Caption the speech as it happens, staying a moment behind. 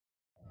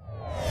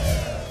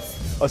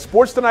A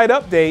Sports Tonight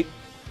update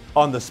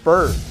on the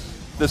Spurs.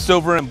 The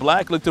Silver and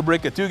Black look to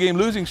break a two-game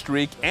losing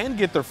streak and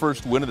get their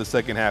first win of the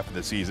second half of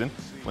the season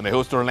when they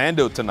host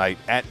Orlando tonight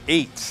at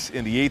 8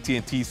 in the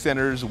AT&T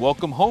Center's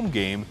welcome home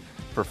game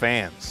for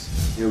fans.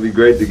 It'll be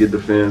great to get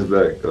the fans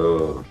back.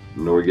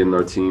 We're getting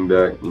our team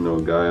back,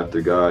 guy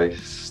after guy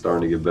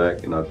starting to get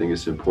back, and I think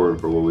it's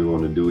important for what we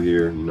want to do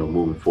here,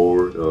 moving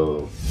forward.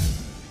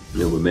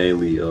 But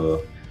mainly,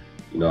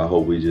 I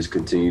hope we just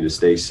continue to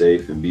stay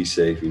safe and be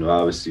safe.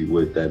 Obviously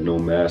with that no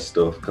mask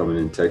stuff coming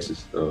in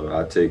Texas,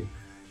 I take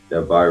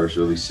that virus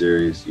really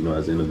serious,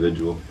 as an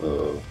individual.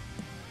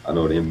 I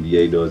know the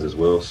NBA does as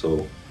well.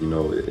 So,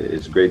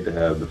 it's great to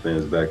have the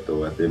fans back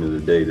though. At the end of the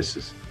day, this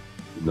is,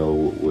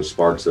 what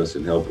sparks us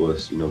and help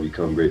us,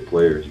 become great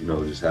players.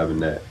 Just having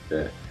that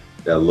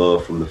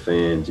love from the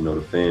fans,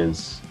 the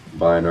fans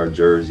buying our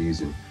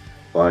jerseys and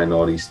buying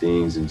all these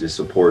things and just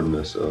supporting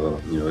us.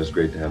 It's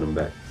great to have them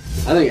back.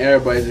 I think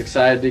everybody's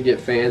excited to get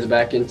fans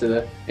back into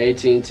the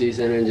AT&T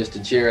Center and just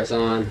to cheer us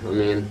on.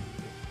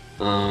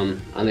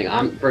 I think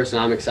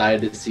I'm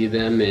excited to see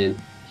them and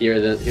hear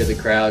the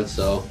crowd.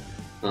 So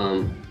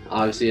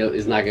obviously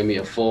it's not going to be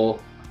a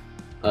full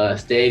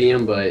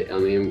stadium, but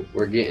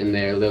we're getting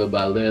there little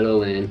by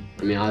little, and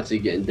obviously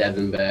getting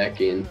Devin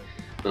back and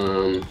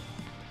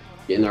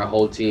getting our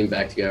whole team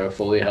back together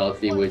fully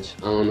healthy, which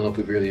I don't know if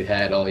we've really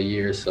had all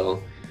year.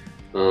 So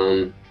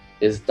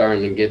it's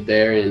starting to get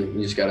there, and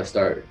you just got to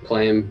start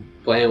playing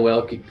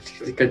well,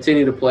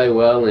 continue to play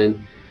well,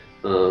 and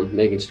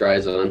making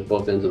strides on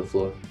both ends of the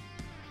floor.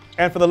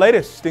 And for the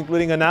latest,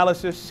 including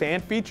analysis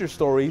and feature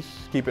stories,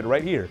 keep it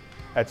right here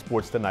at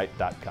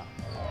sportstonight.com.